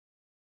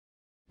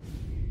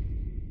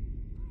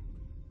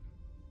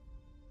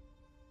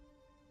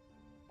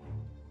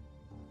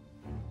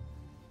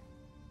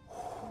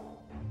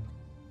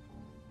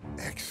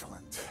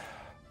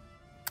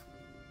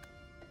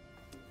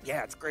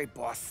Yeah, it's great,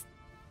 boss.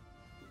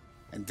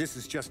 And this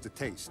is just a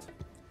taste.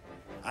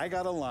 I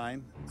got a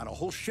line on a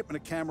whole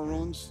shipment of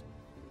Cameroons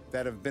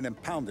that have been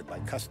impounded by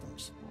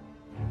customs.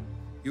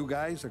 You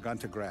guys are going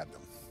to grab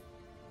them.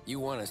 You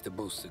want us to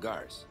boost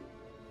cigars?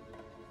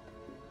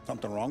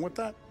 Something wrong with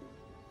that?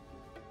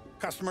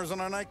 Customers in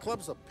our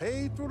nightclubs are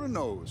paid through the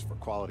nose for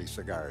quality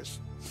cigars.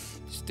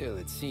 Still,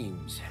 it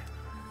seems...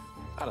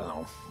 I don't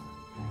know.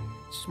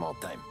 Small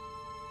time.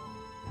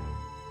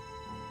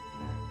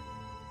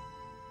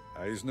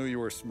 I always knew you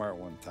were a smart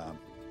one, Tom.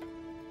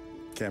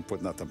 Can't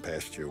put nothing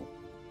past you.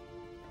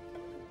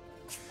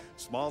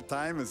 Small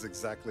time is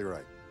exactly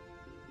right.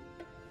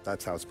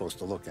 That's how it's supposed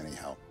to look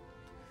anyhow.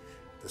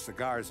 The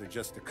cigars are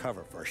just a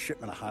cover for a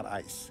shipment of hot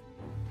ice.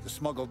 The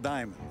smuggled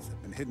diamonds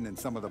have been hidden in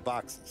some of the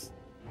boxes.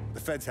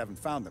 The feds haven't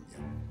found them yet.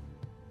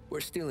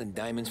 We're stealing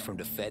diamonds from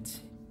the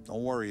feds?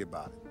 Don't worry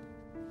about it.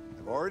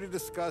 I've already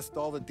discussed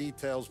all the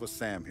details with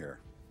Sam here.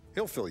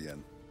 He'll fill you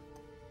in.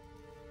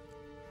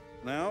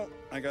 Now,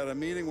 I got a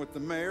meeting with the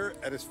mayor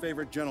at his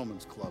favorite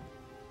gentleman's club.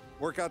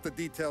 Work out the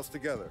details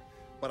together.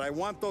 But I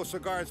want those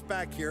cigars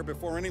back here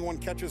before anyone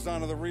catches on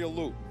to the real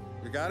loot.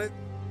 You got it?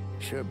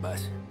 Sure,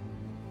 boss.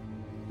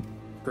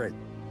 Great.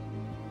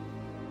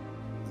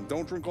 And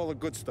don't drink all the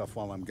good stuff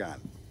while I'm gone.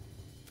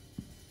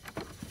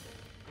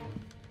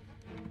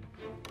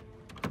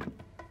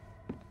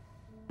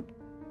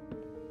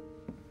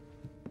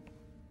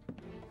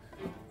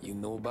 You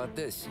know about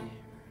this?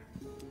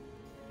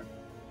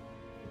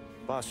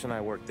 Boss and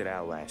I worked it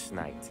out last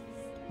night.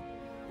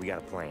 We got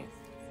a plan.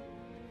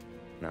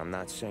 Now, I'm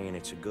not saying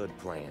it's a good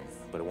plan,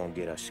 but it won't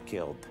get us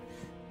killed.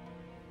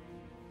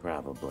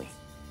 Probably.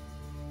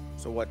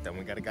 So what then?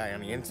 We got a guy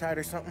on the inside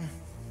or something?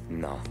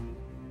 No.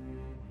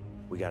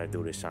 We gotta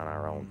do this on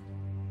our own.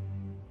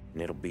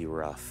 And it'll be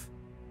rough.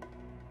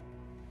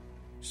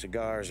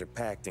 Cigars are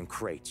packed in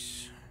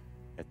crates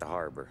at the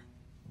harbor.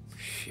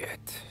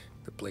 Shit.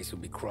 The place will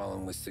be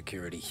crawling with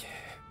security.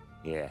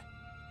 Yeah.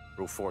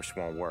 Brute force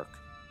won't work.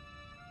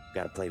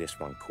 Gotta play this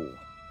one cool.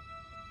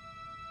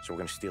 So we're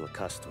gonna steal a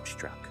customs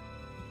truck.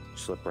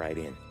 Slip right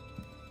in.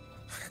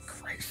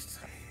 Christ.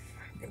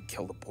 I'm gonna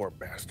kill the poor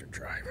bastard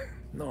driver.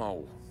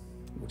 No.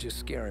 We'll just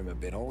scare him a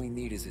bit. All we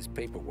need is his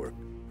paperwork.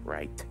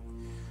 Right.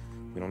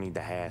 We don't need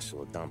the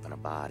hassle of dumping a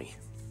body.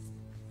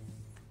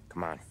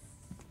 Come on.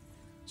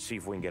 See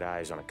if we can get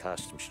eyes on a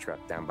customs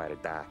truck down by the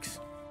docks.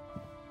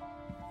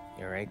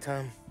 You all right,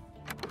 Tom?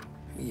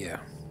 Yeah.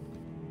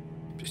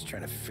 Just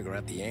trying to figure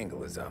out the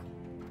angle is up.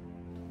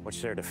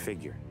 What's there to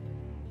figure?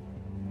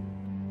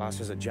 Boss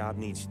says a job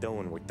needs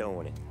doing, we're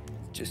doing it.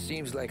 Just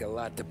seems like a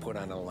lot to put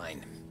on the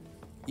line.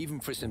 Even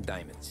for some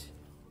diamonds.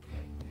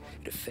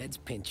 If the feds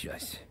pinch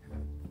us,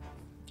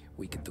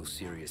 we could do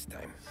serious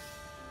time.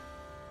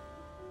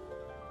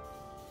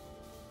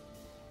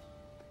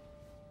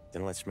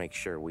 Then let's make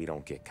sure we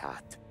don't get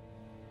caught.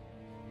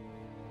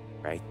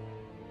 Right?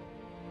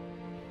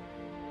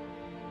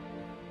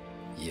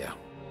 Yeah.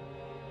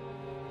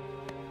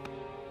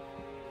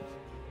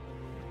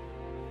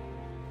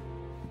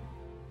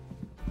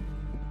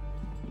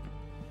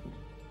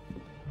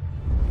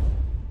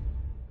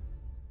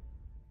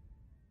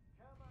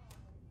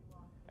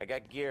 I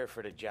got gear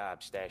for the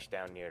job stashed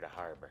down near the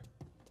harbor.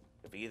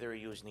 If either of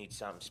yous need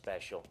something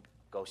special,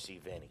 go see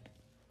Vinny.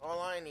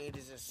 All I need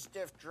is a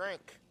stiff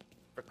drink.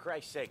 For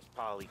Christ's sakes,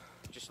 Polly,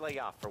 just lay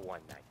off for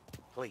one night,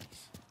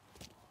 please.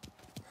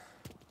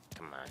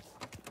 Come on,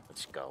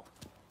 let's go.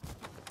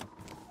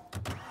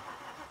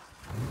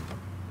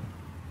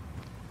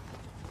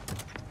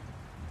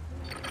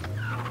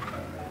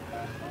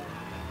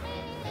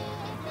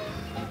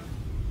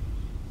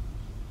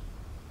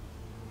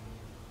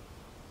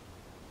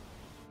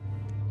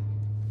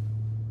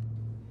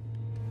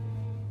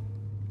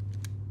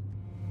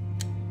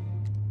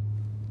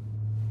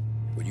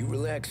 Will you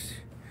relax?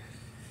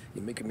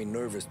 You're making me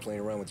nervous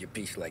playing around with your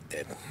piece like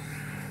that.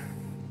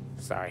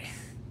 Sorry.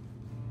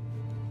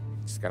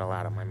 Just got a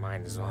lot on my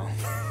mind is all.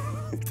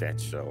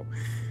 That's so.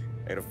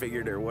 I'd have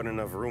figured there wasn't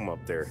enough room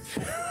up there.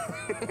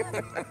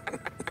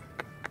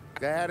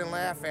 Go ahead and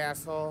laugh,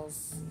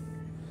 assholes.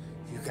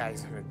 You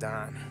guys are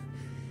done.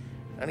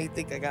 I don't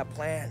think I got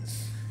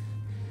plans.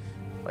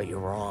 But you're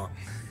wrong.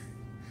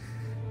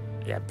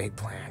 I got big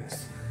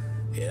plans.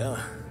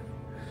 Yeah?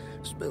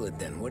 Spill it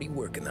then. What are you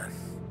working on?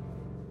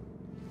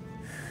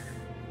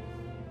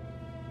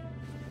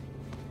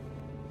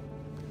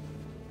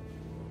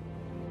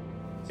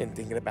 Been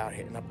thinking about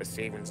hitting up a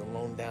savings and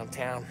loan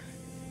downtown.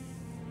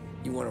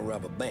 You want to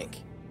rob a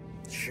bank?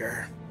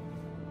 Sure.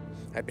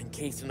 I've been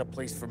casing the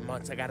place for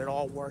months. I got it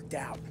all worked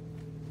out.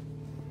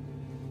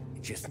 I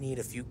just need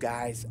a few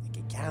guys I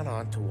can count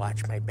on to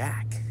watch my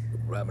back.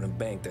 Robbing a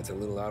bank, that's a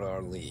little out of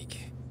our league.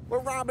 We're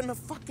robbing the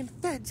fucking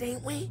feds,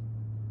 ain't we?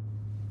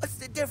 What's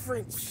the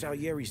difference?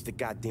 Salieri's the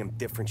goddamn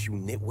difference, you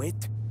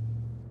nitwit.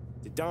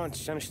 The Don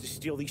sent us to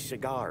steal these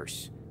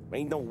cigars.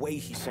 Ain't no way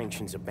he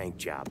sanctions a bank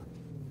job.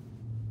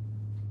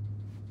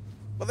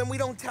 Well, then we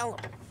don't tell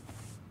them.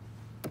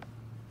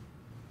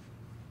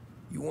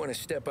 You want to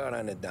step out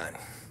on the Don?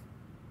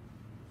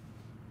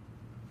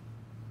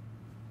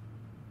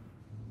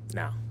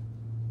 No.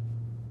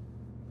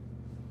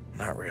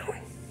 Not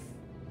really.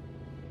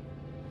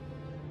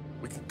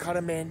 We can cut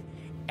him in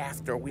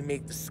after we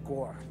make the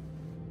score.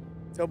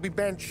 He'll be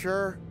bent,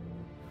 sure,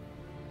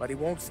 but he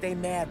won't stay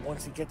mad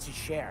once he gets his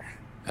share.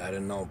 I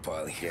don't know,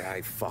 Polly. Yeah,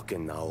 I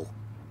fucking know.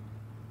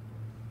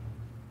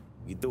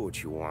 You do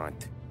what you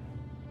want.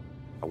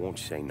 I won't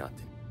say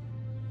nothing.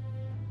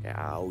 Yeah,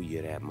 I owe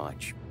you that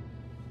much.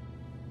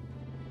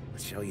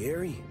 But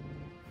Salieri,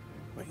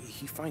 when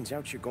he finds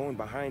out you're going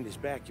behind his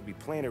back, you'll be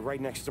planted right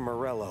next to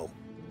Morello.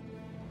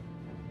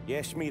 You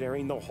ask me, there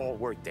ain't no haul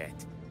worth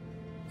that.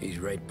 He's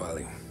right,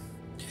 Polly.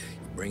 You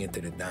bring it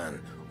to the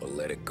Don or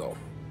let it go.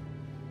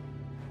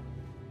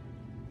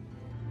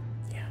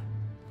 Yeah.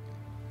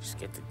 Just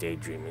get to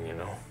daydreaming, you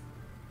know.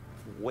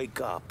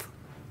 Wake up.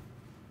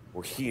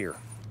 We're here.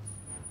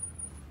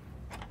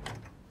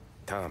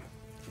 Tom,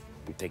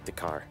 you take the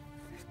car.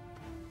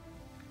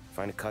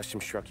 Find a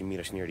customs truck and meet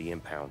us near the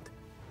impound.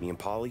 Me and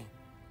Polly,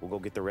 we'll go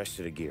get the rest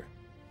of the gear.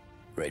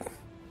 Right.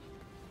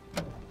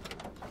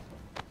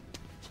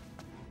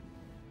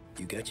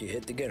 You got your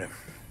head together.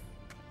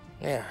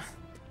 Yeah.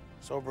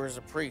 Sober as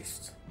a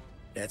priest.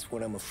 That's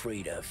what I'm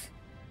afraid of.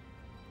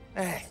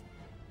 Hey,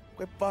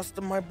 quit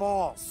busting my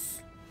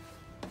balls.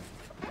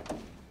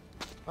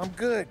 I'm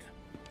good.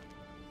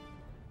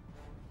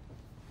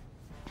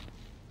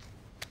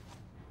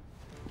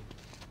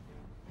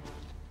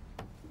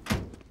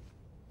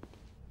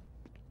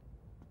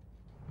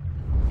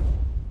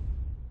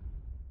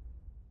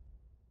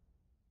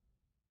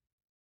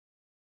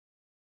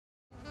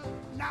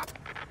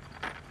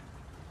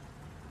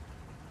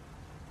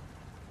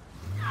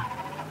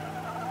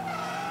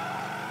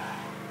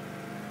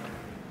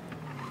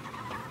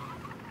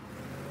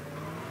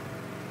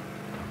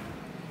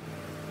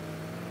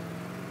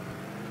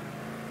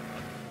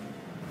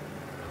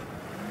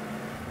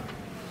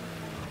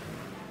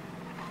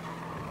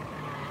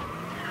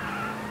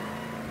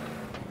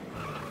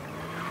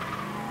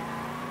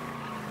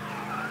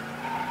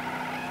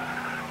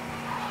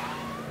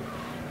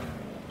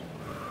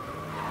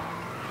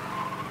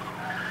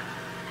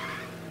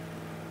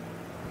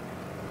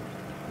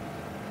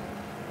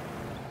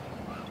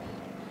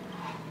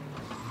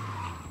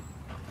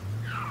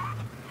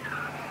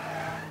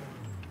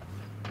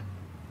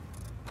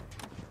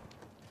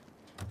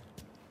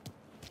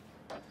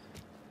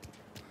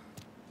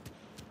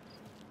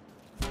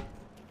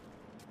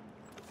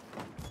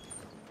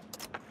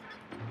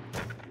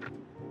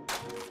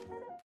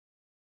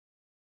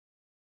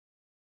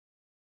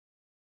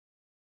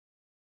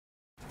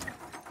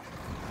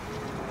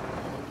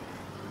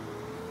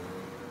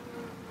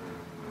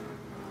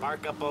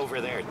 Park up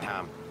over there,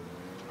 Tom.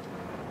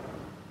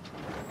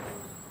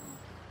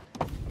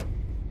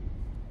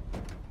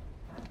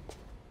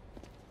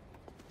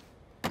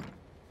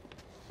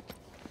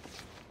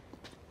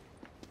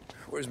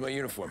 Where's my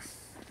uniform?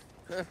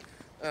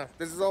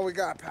 This is all we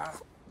got, pal.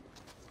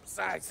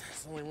 Besides,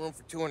 there's only room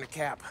for 2 in the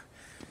cab.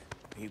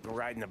 You can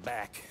ride in the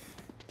back.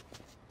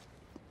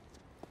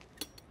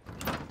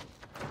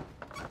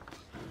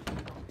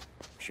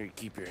 Make sure you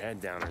keep your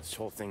head down or this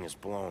whole thing is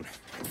blown.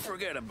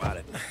 Forget about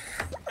it.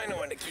 I know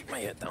when to keep my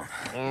head down.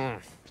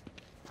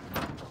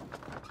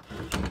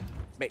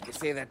 Bet you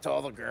say that to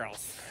all the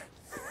girls.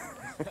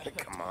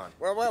 Come on.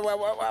 Well.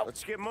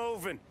 Let's get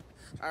moving.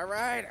 All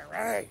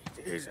right.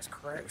 Jesus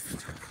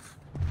Christ.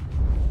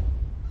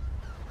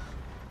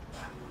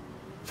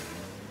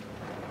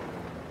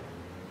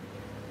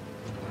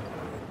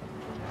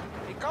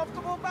 You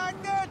comfortable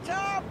back there,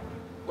 Tom?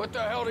 What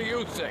the hell do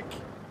you think?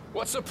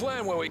 What's the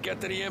plan when we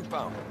get to the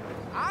impound?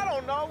 I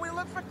don't know. We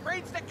look for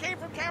crates that came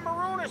from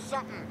Cameroon or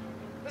something.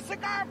 The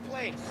cigar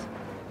place.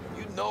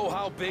 You know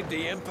how big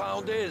the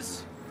impound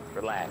is?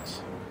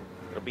 Relax.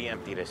 It'll be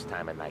empty this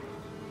time of night.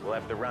 We'll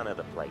have the run of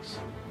the place.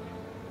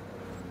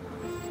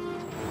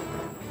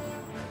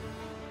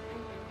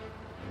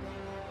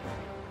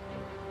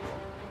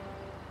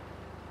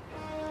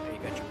 Hey, you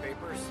got your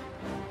papers?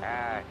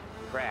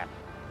 Crap.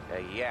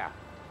 Yeah.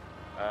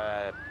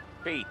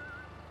 Pete,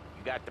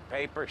 you got the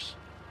papers?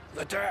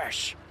 The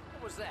dash!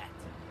 What was that?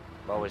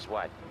 What was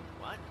what?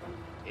 What?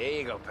 Here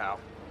you go, pal.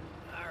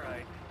 All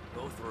right,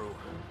 go through.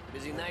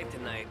 Busy night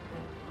tonight.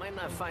 Might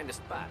not find a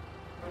spot.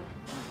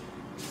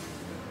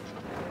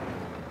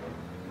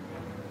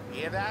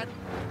 Hear that?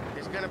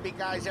 There's gonna be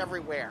guys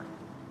everywhere.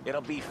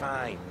 It'll be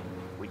fine.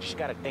 We just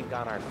gotta think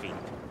on our feet.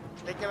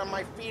 Thinking on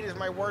my feet is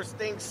my worst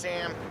thing,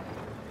 Sam.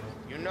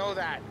 You know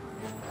that.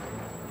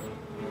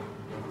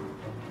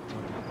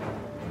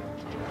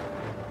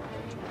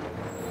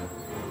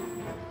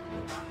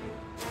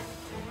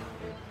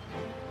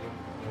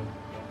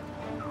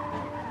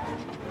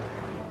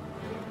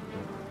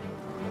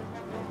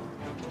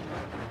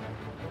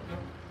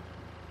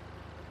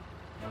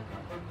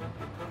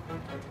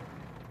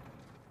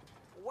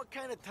 What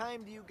kind of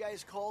time do you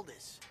guys call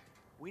this?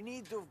 We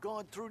need to have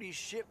gone through these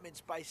shipments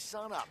by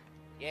sunup.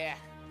 Yeah.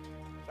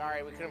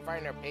 Sorry, we couldn't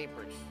find our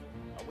papers.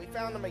 But we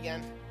found them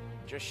again.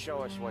 Just show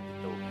us what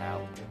to do,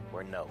 pal.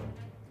 We're no.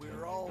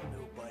 We're all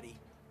new, buddy.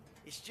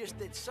 It's just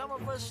that some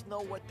of us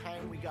know what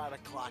time we gotta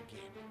clock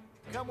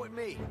in. Come with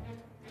me.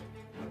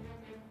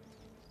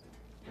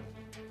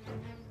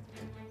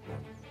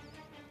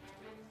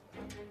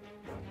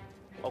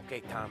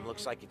 Okay, Tom,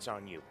 looks like it's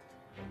on you.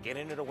 Get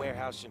into the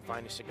warehouse and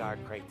find a cigar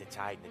crate that's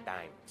hiding the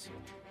diamonds.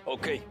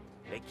 Okay.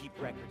 They keep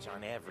records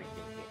on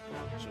everything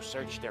here, so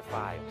search their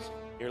files.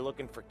 You're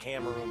looking for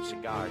Cameroon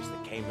cigars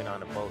that came in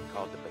on a boat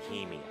called the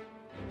Bohemia.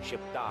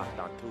 Shipped off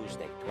on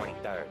Tuesday,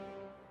 23rd.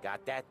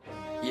 Got that?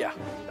 Yeah.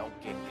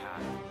 Don't get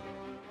caught.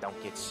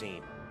 Don't get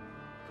seen.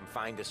 Come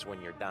find us when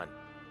you're done.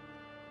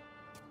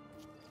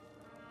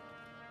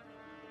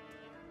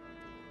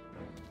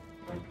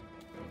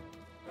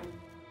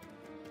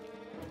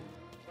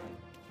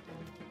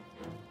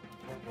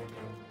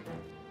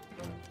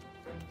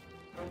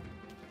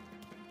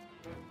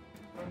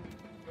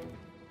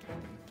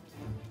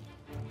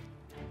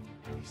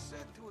 He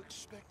said to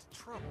expect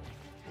trouble.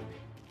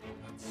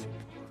 Not super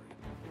worried.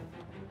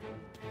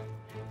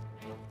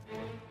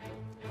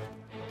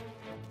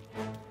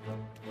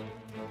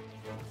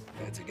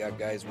 Feds have got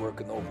guys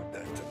working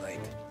overtime tonight.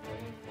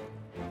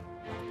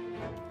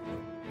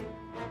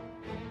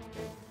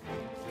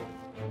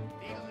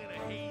 Needle in a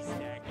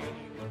haystack ain't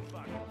even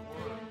fucking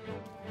work.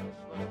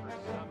 Look for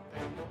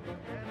something.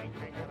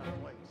 Anything in a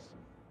place.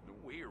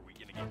 Where are we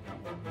gonna get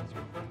these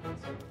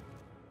rates?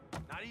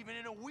 Not even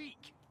in a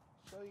week.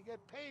 So you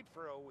get paid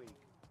for a week.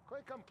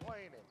 Quit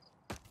complaining.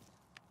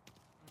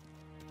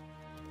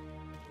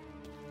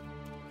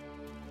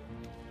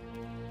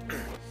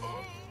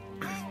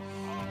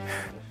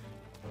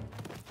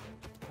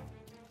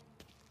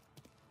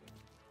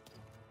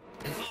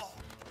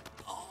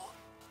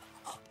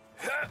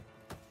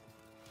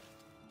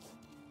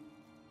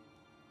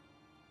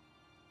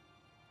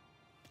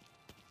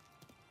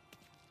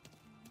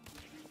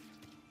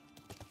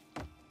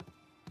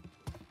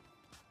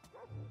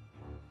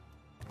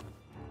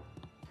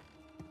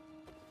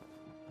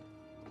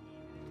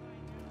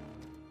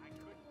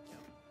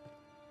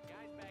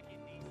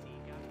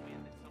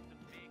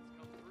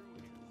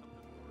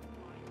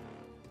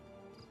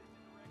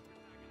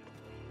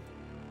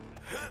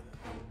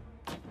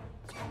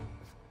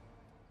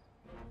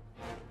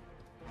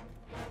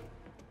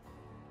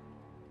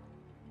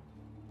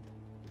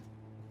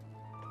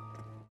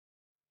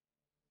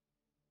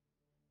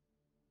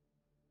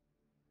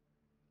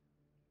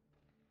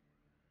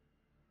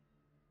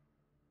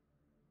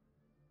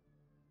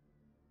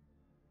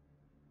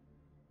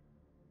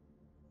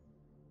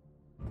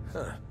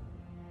 Huh.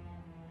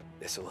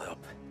 This'll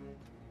help.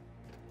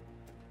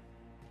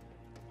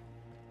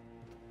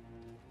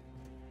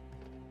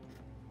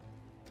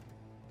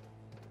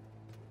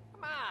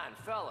 Come on,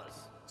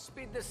 fellas.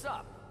 Speed this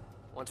up.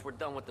 Once we're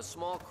done with the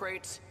small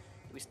crates,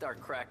 we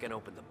start cracking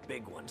open the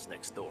big ones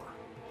next door.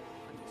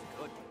 Money's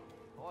good.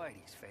 Boy,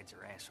 these feds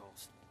are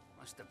assholes.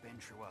 Must have been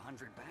through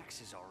 100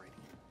 baxes already.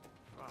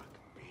 Fuck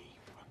me.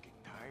 Fucking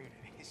tired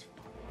of this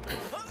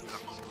fucking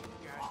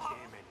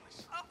goddamn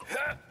endless.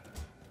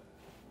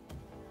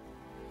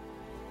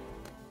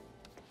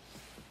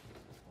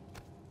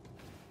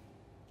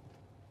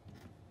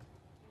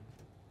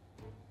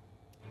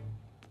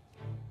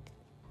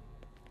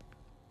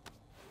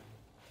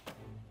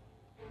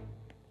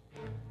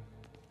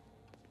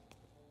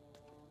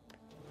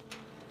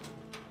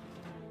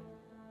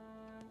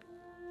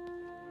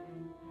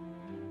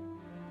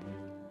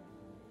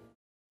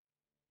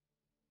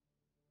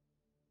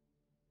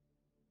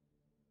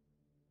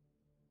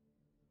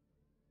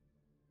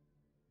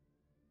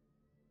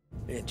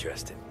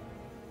 Interesting.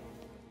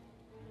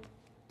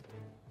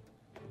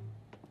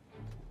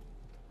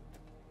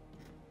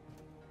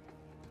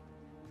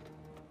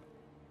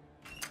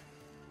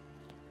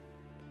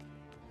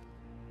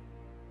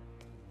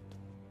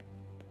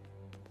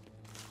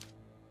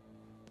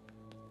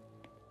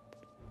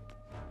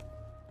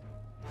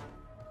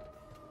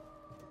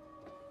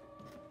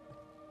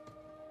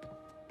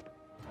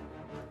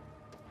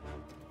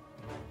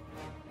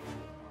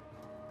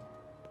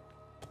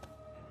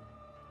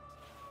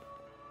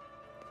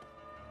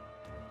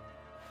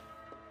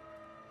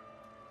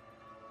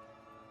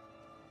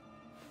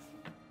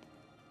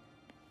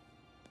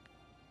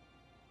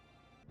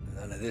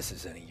 None of this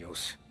is any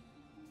use.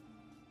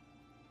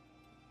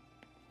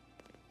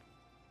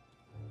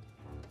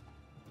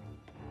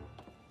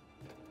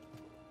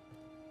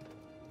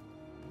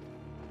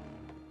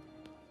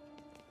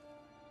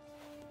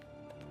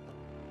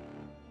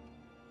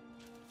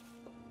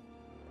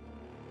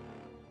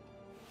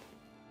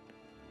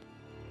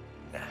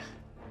 Nah,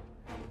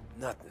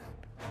 nothing.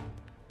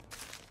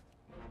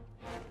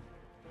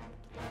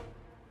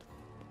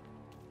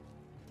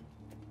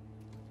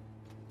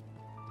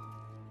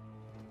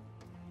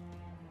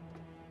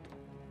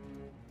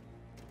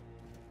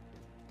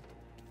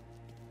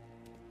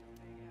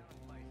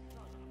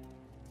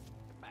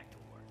 Back to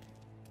work.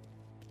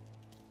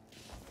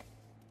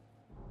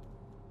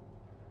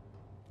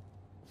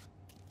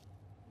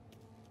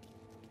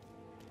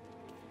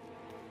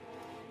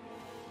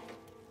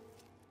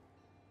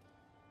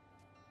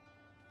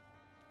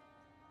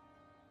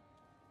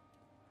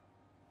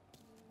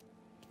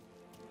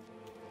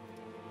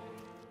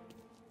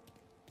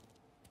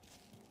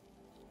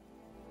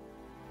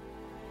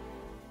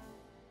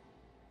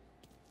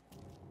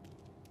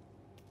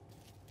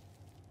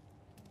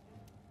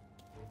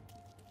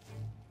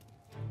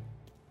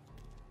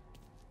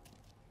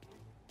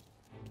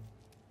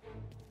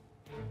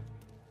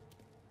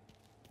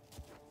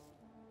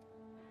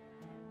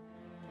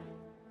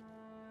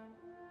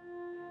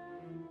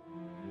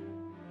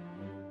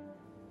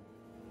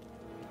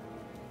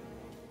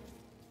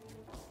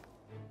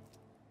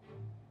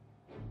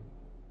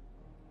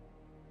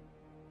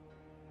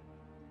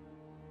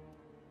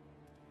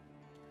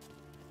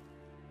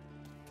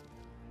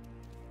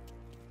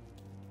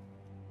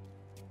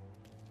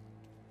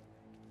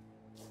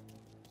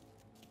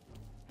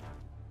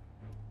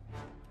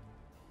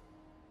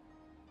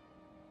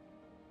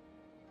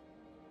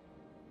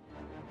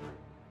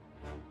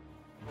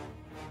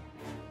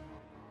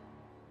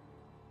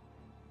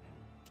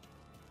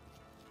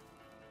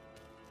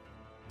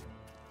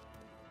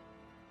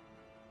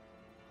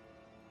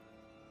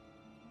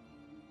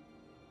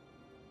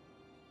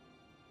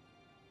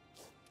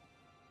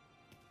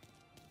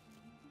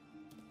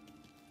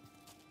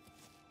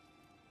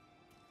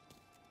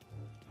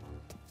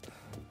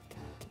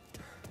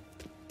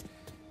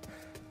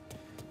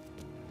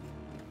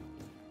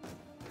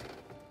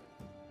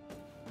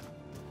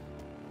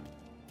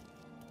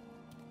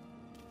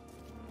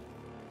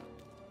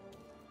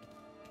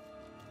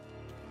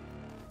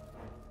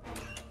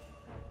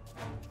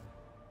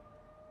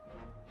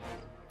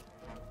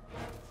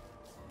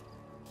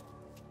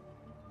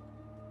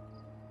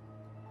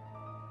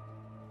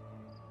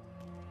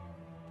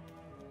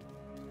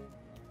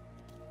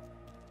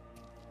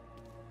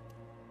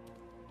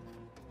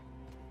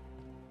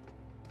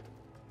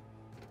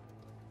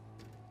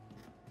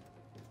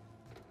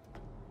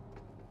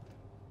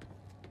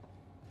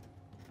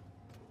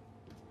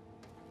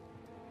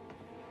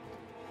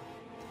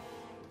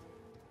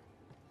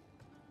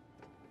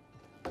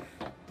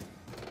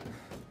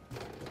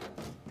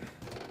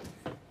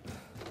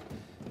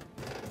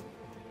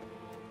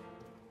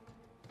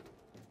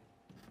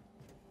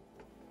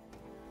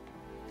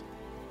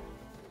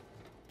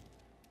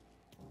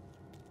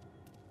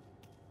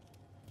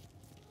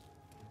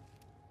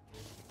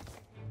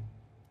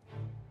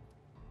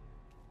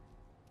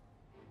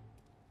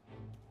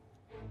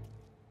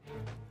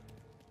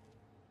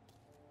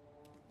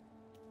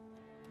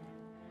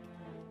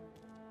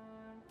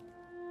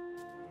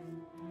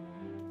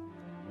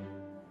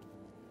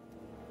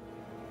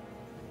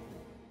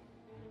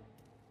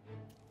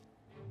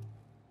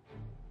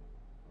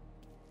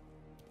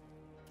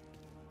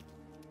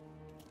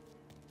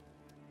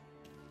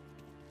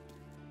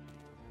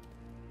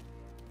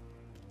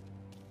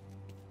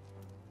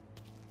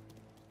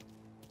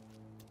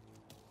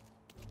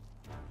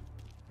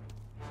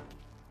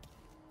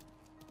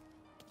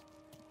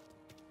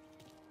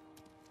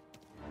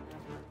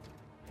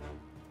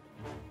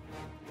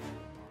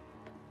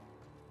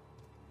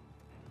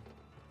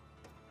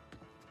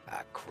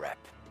 Crap.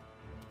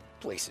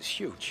 Place is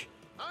huge.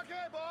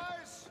 Okay,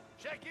 boys.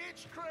 Check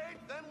each crate,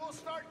 then we'll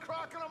start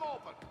cracking them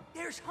open.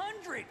 There's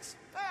hundreds!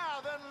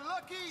 Now then,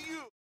 lucky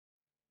you.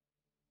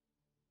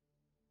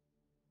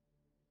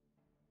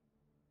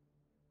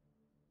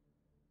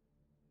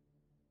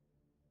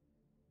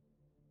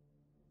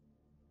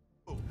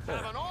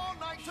 Have an all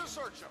night to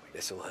search them.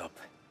 This'll help.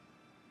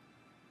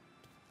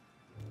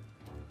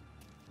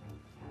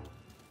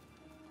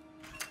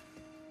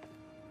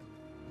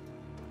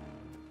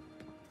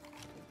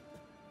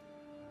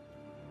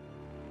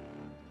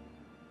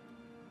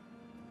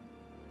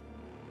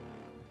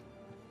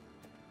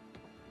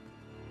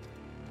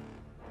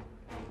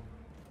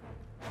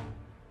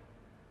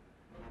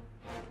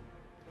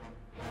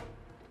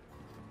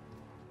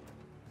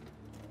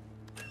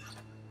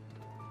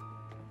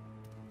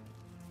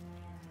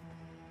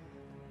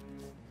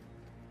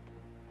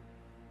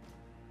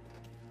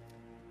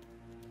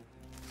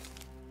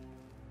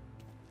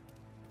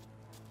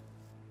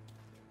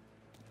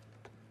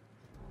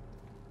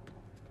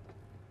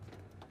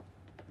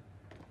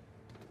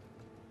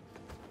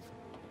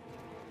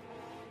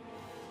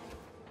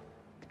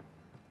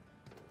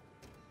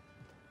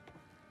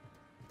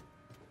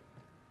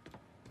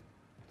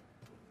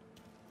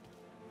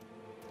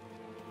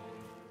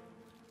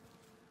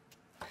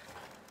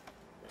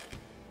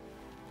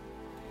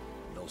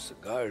 No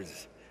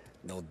cigars,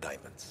 no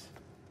diamonds.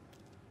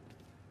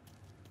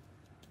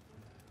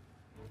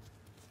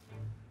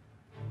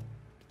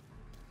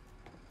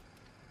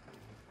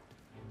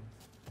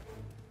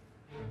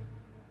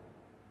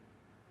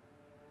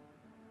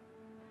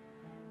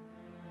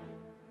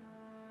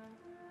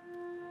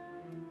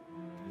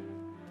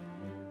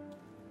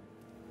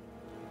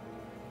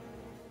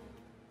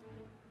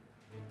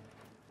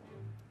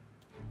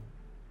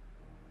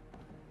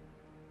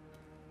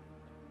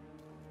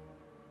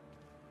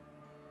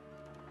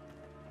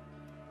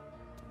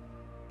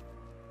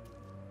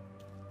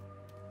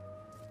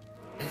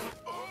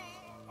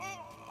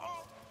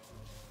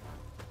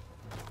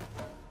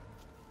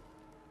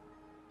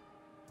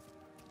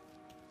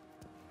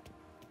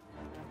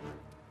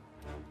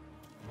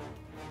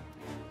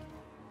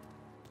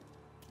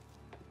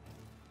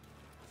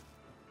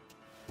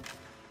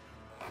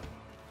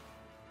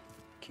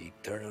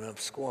 Keep turning up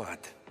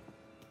squat.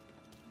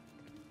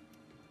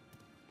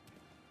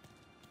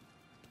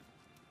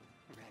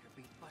 Rather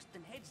be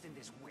busting heads than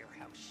this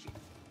warehouse shit.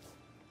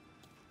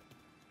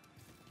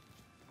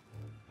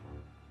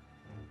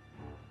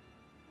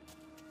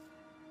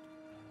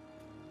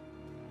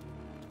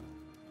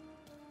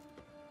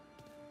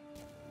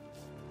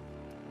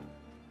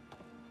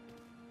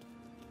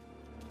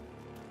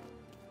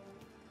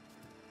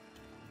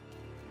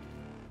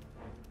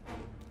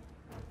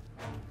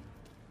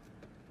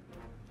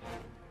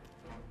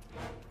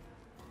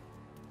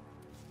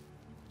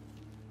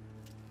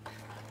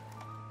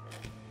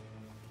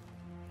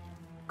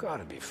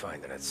 Gotta be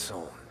finding it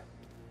soon.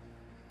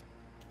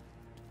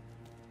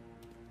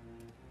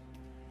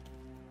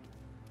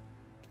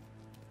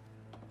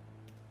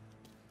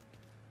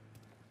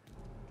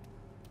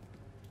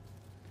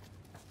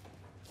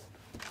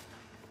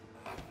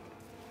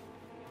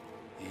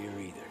 Here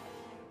either.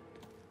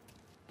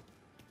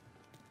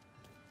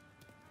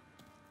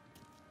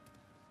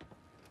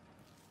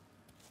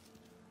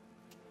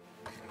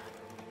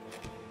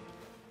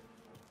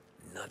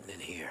 Nothing in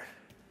here.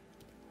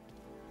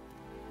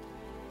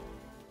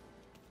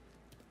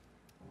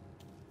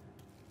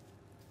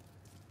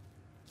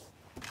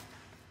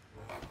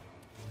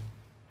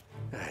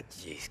 Ah,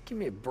 jeez, give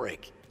me a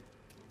break.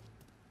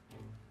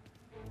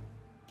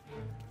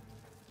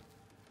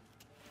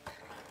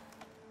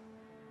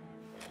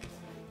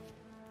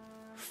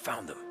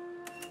 Found him.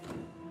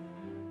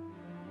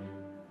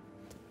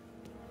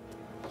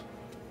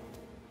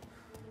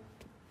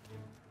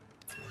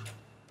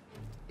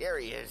 There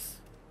he is.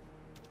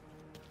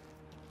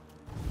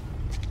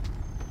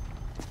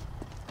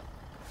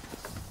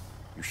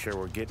 You sure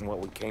we're getting what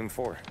we came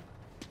for?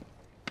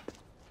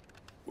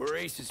 We're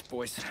aces,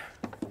 boys.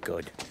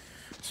 Good.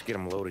 Let's get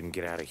them loaded and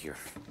get out of here.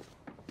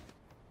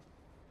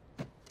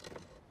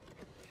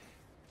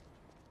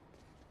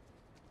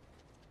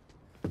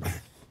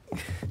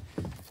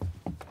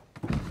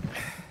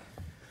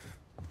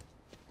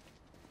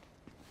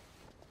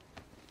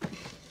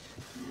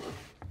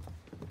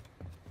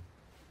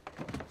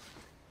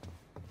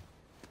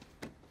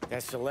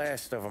 That's the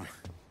last of them.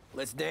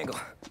 Let's dangle.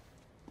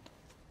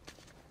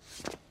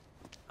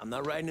 I'm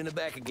not riding in the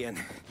back again.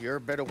 You're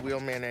a better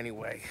wheelman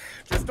anyway.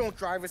 Just don't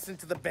drive us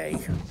into the bay.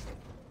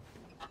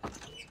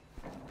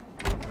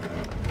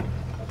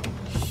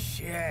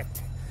 Shit.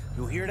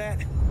 You hear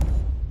that?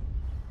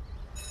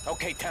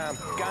 Okay, Tom,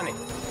 gun it.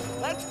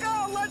 Let's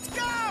go! Let's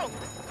go!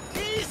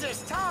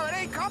 Jesus, Tom, it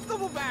ain't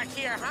comfortable back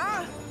here,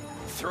 huh?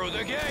 Through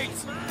the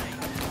gates!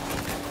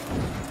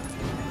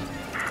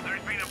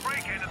 There's been a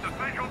break-in at the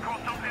Federal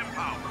Customs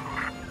impound.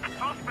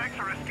 Suspects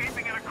are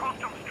escaping in a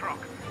customs truck.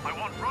 I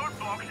want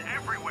roadblocks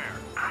everywhere.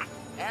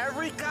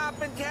 Every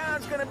cop in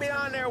town's gonna be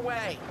on their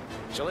way.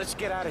 So let's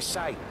get out of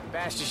sight.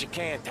 Fast as you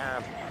can,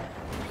 Tom.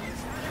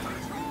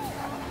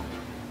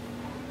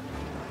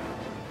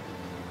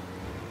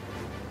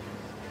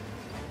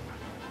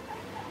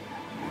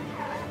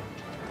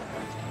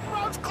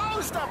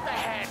 just up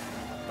ahead.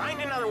 Find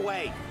another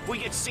way. If we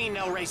get seen,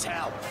 they'll raise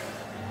hell.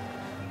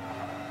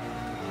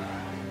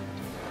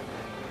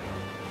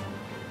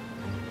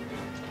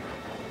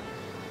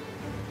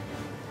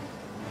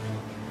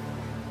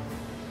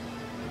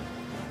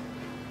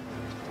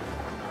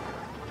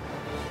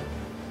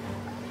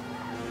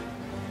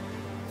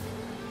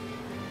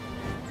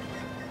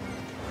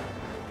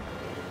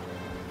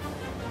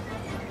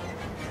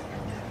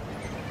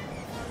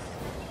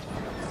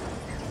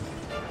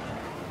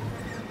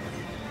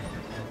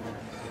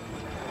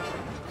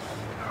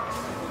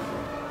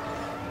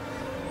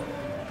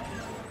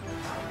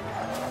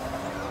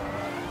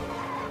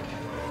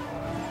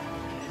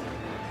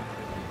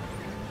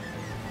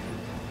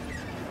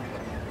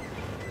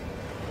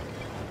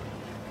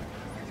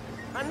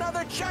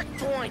 Another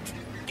checkpoint!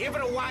 Give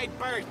it a wide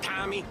berth,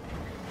 Tommy.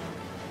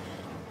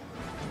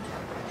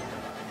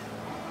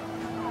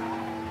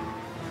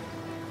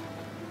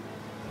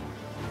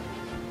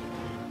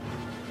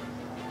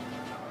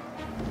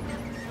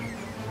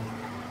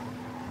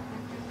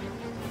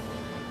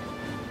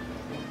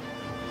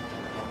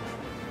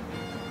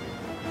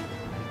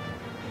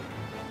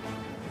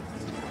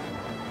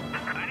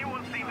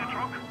 Anyone seen the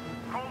truck?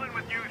 Call in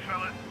with news,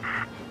 fellas.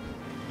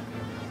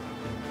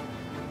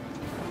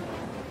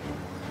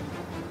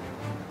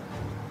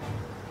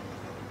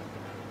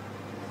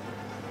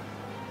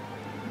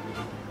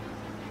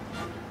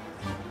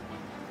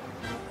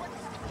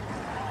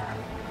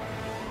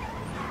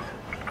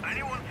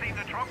 Anyone seen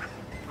the truck?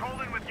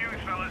 Call in with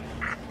news, fellas.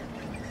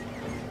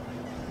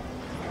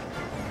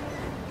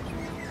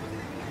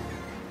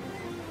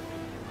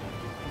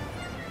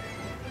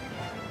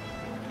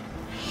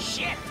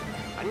 Shit!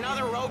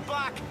 Another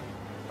roadblock?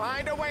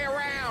 Find a way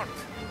around.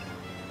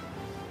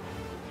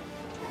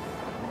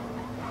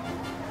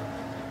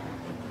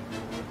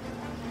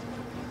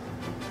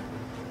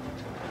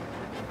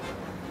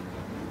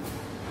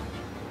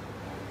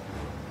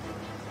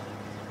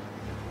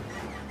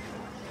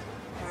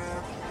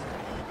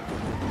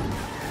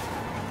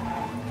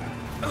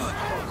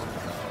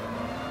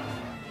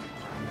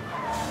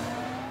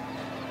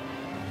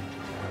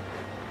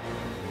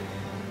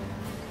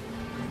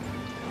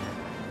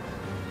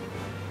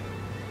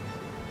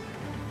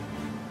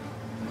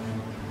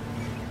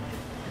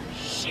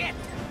 Shit!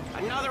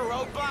 Another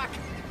roadblock?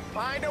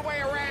 Find a way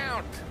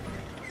around.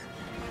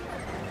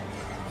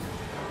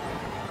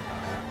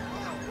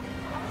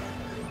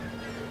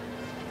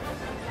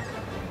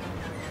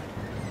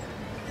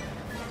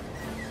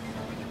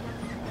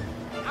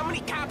 How many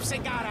cops they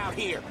got out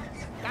here?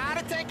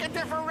 Gotta take a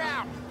different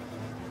route.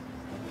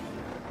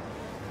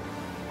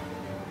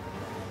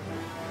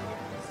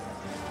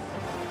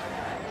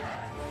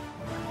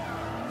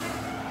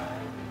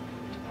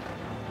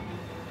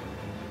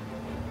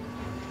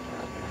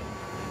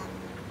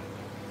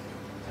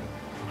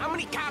 How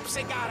many cops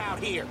they got out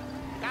here?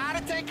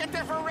 Gotta take a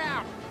different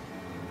route.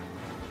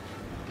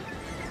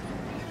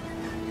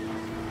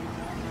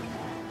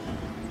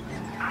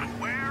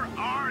 Where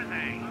are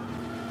they?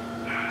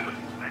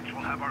 Let's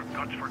will have our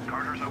guts for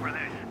garters over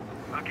this.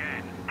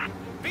 Again.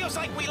 Feels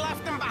like we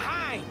left them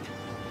behind.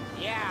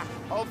 Yeah,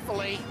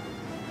 hopefully.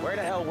 Where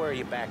the hell were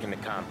you back in the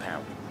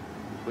compound?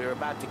 We were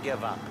about to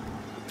give up.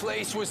 The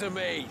place was a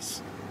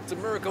maze. It's a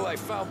miracle I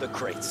found the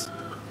crates.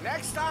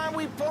 Next time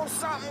we pull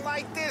something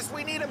like this,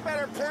 we need a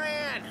better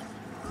plan.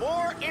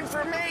 More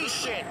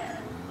information.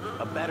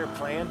 A better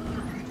plan?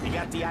 He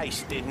got the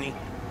ice, didn't he?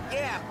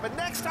 Yeah, but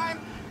next time...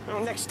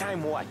 Well, next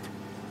time what?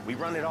 We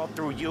run it all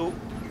through you?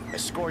 The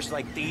scores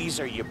like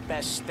these are your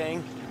best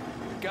thing?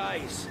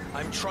 Guys,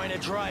 I'm trying to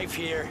drive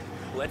here.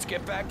 Let's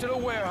get back to the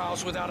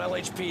warehouse without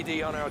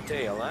LHPD on our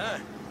tail, huh?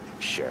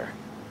 Sure.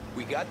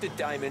 We got the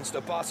diamonds,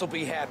 the boss will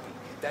be happy.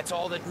 That's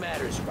all that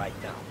matters right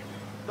now.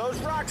 Those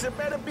rocks had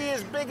better be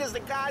as big as the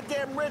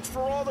goddamn ridge for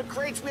all the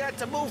crates we had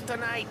to move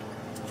tonight.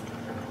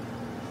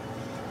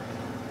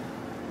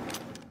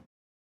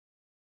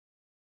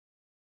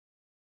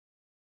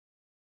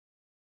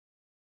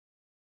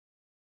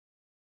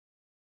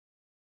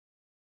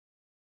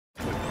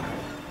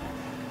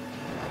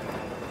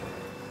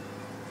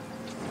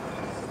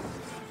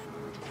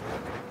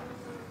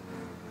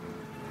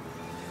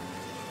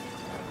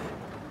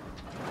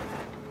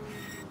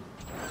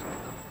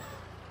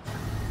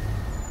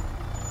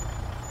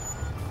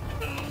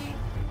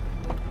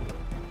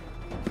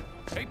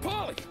 Hey,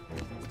 Paulie!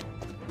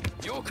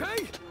 You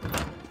okay?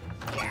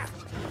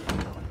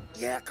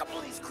 Yeah, a couple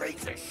of these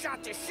crates are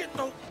shot to shit,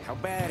 though. How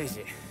bad is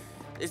it?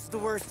 It's the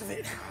worst of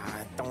it.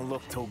 Don't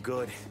look too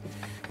good.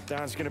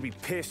 Don's gonna be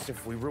pissed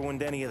if we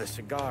ruined any of the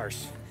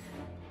cigars.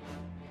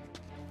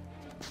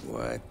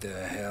 What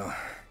the hell?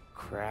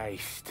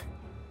 Christ.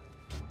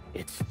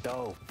 It's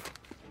dope.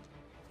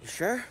 You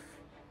sure?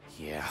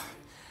 Yeah,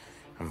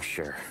 I'm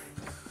sure.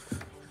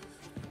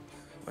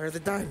 Where are the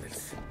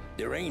diamonds?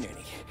 There ain't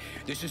any.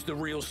 This is the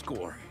real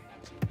score.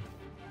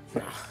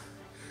 No.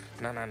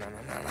 No.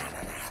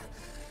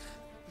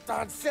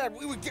 Don said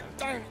we would get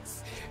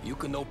diamonds. You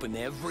can open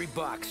every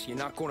box. You're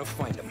not gonna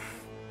find them.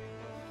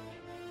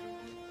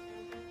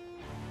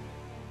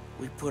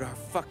 We put our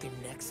fucking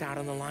necks out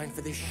on the line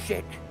for this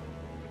shit.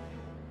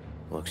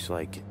 Looks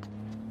like it.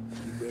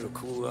 You better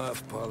cool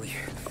off, Paulie.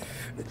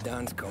 The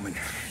Don's coming.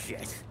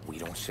 Shit. We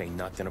don't say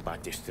nothing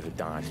about this to the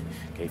Don.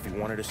 Okay, if he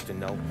wanted us to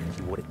know,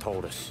 he would have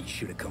told us. He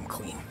should have come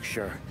clean.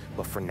 Sure,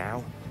 but for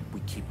now, we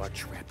keep our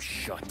trap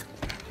shut.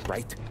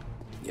 Right?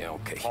 Yeah,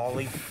 okay.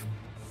 Paulie?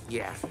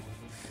 Yeah.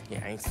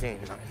 Yeah, I ain't saying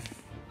nothing.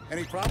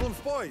 Any problems,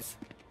 boys?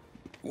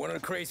 One of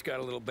the crates got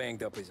a little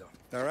banged up, is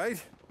all. All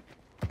right?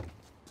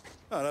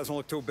 Oh, doesn't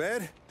look too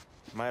bad.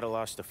 Might have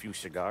lost a few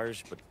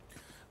cigars, but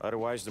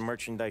otherwise the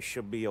merchandise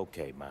should be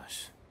okay,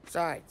 boss.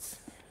 Besides,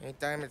 ain't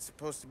diamonds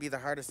supposed to be the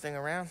hardest thing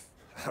around?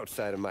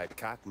 Outside of my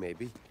cock,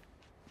 maybe.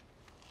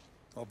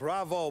 Well,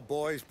 bravo,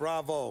 boys,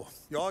 bravo.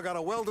 You all got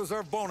a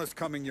well-deserved bonus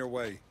coming your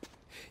way.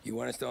 You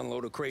want us to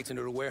unload the crates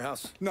into the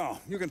warehouse? No,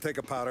 you can take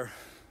a powder.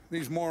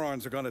 These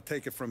morons are gonna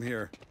take it from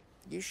here.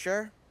 You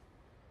sure?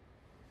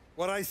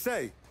 What'd I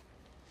say?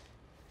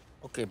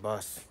 Okay,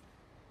 boss.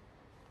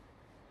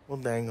 We'll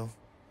dangle.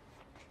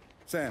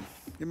 Sam,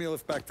 give me a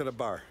lift back to the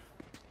bar.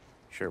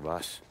 Sure,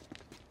 boss.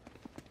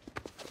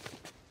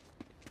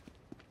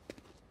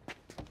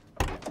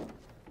 You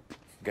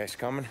guys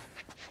coming?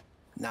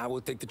 Nah,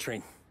 we'll take the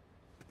train.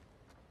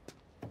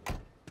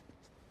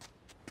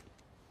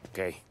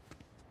 Okay.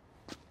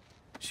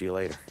 See you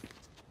later.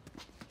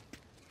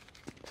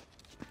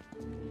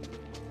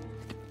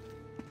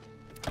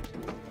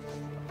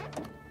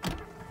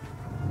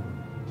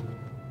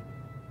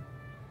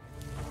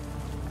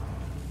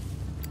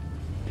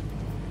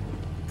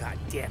 God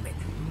damn it.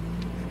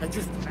 I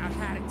just about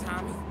had it,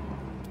 Tommy.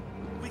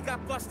 We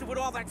got busted with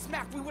all that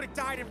smack, we would have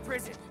died in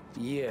prison.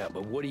 Yeah,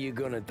 but what are you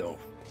gonna do?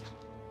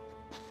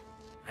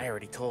 I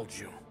already told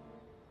you.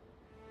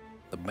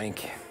 The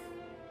bank.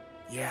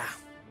 Yeah.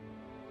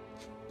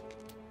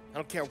 I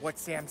don't care what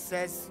Sam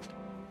says.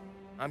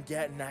 I'm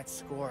getting that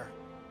score.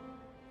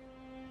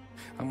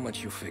 How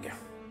much you figure?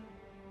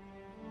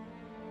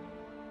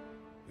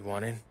 You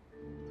want in?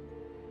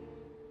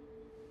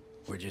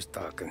 We're just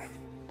talking.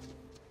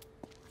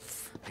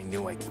 I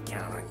knew I could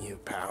count on you,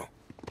 pal.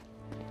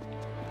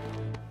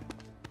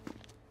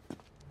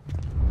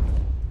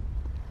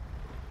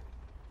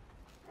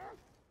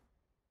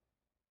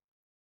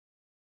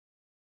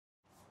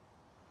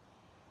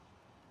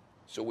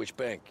 So which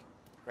bank?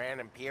 Grand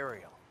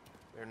Imperial.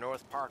 Where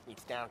North Park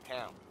meets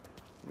downtown.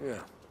 Yeah,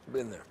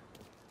 been there.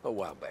 A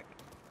while back.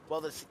 Well,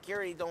 the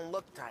security don't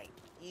look tight.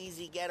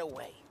 Easy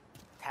getaway.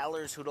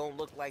 Tellers who don't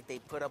look like they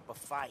put up a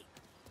fight.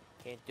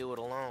 Can't do it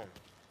alone.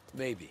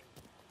 Maybe.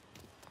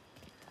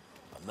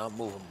 I'm not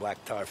moving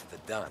black tar for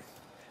the Don.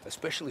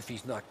 Especially if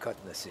he's not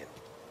cutting us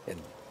in. And...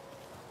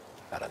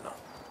 I don't know.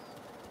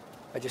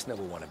 I just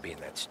never want to be in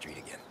that street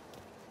again.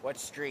 What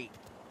street?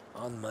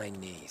 On my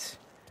knees.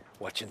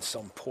 Watching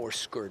some poor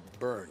skirt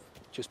burn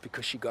just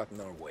because she got in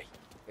our way.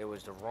 It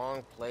was the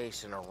wrong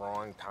place and the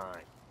wrong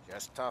time.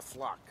 Just tough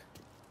luck.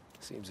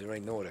 Seems there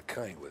ain't no other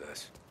kind with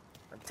us.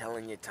 I'm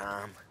telling you,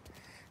 Tom,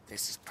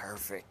 this is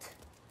perfect.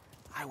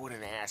 I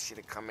wouldn't ask you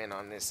to come in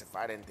on this if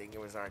I didn't think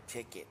it was our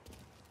ticket.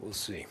 We'll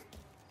see.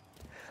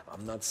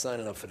 I'm not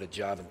signing up for the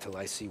job until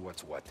I see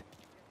what's what.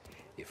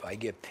 If I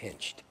get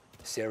pinched,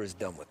 Sarah's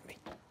done with me.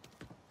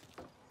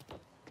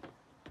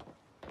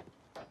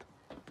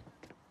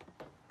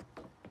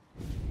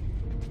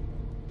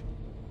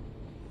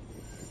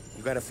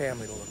 You got a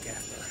family to look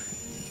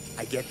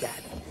after. I get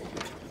that.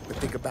 But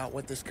think about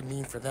what this could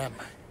mean for them.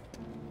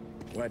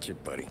 Watch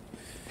it, buddy.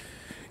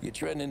 You're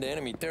treading into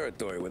enemy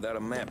territory without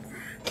a map.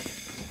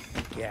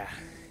 Yeah.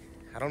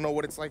 I don't know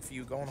what it's like for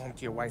you going home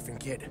to your wife and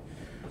kid.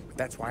 But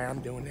that's why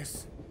I'm doing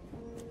this.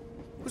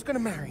 Who's gonna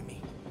marry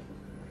me?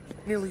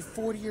 Nearly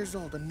 40 years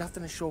old and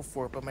nothing to show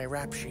for it but my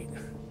rap sheet.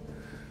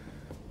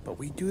 But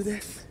we do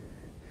this,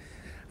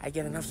 I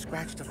get enough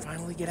scratch to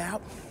finally get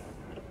out?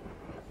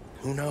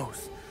 Who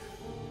knows?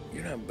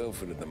 You're not built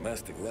for the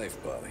domestic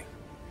life, Polly.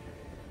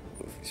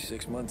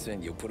 6 months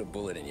in, you'll put a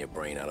bullet in your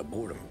brain out of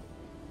boredom.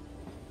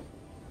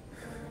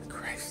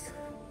 Christ.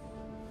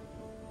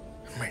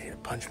 I'm ready to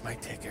punch my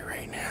ticket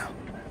right now.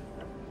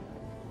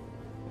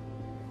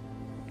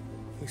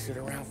 We sit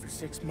around for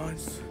 6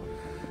 months,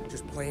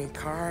 just playing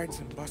cards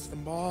and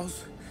busting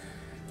balls,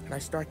 and I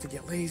start to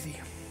get lazy.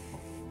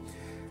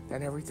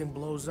 Then everything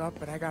blows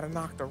up, and I gotta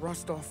knock the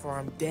rust off or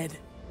I'm dead.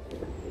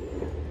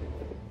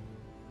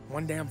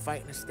 One day I'm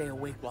fighting to stay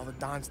awake while the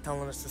Don's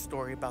telling us a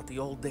story about the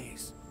old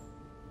days.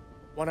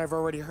 One I've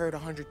already heard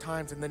 100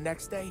 times, and the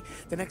next day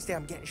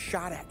I'm getting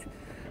shot at,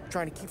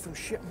 trying to keep from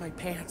shitting my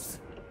pants.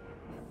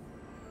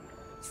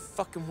 It's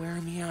fucking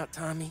wearing me out,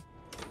 Tommy.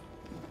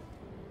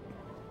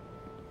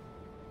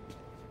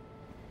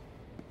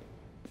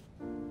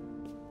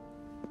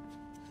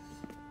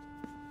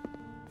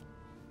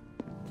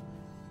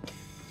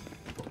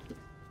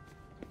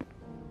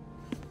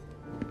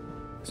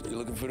 So you're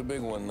looking for the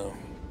big one, though?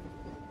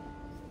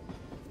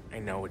 I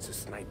know it's a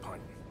snipe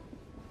hunt.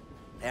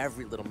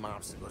 Every little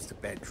mobster goes to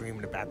bed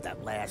dreaming about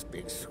that last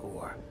big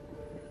score.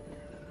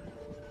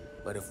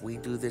 But if we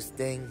do this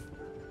thing,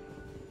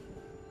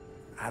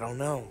 I don't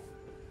know.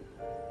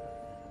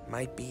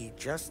 Might be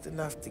just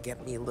enough to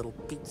get me a little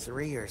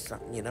pizzeria or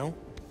something, you know?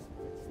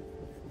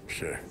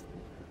 Sure.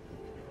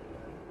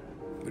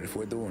 But if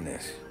we're doing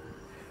this,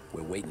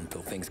 we're waiting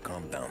until things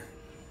calm down.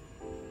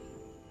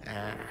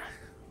 Ah,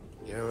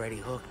 you're already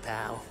hooked,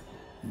 pal.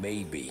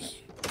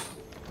 Maybe.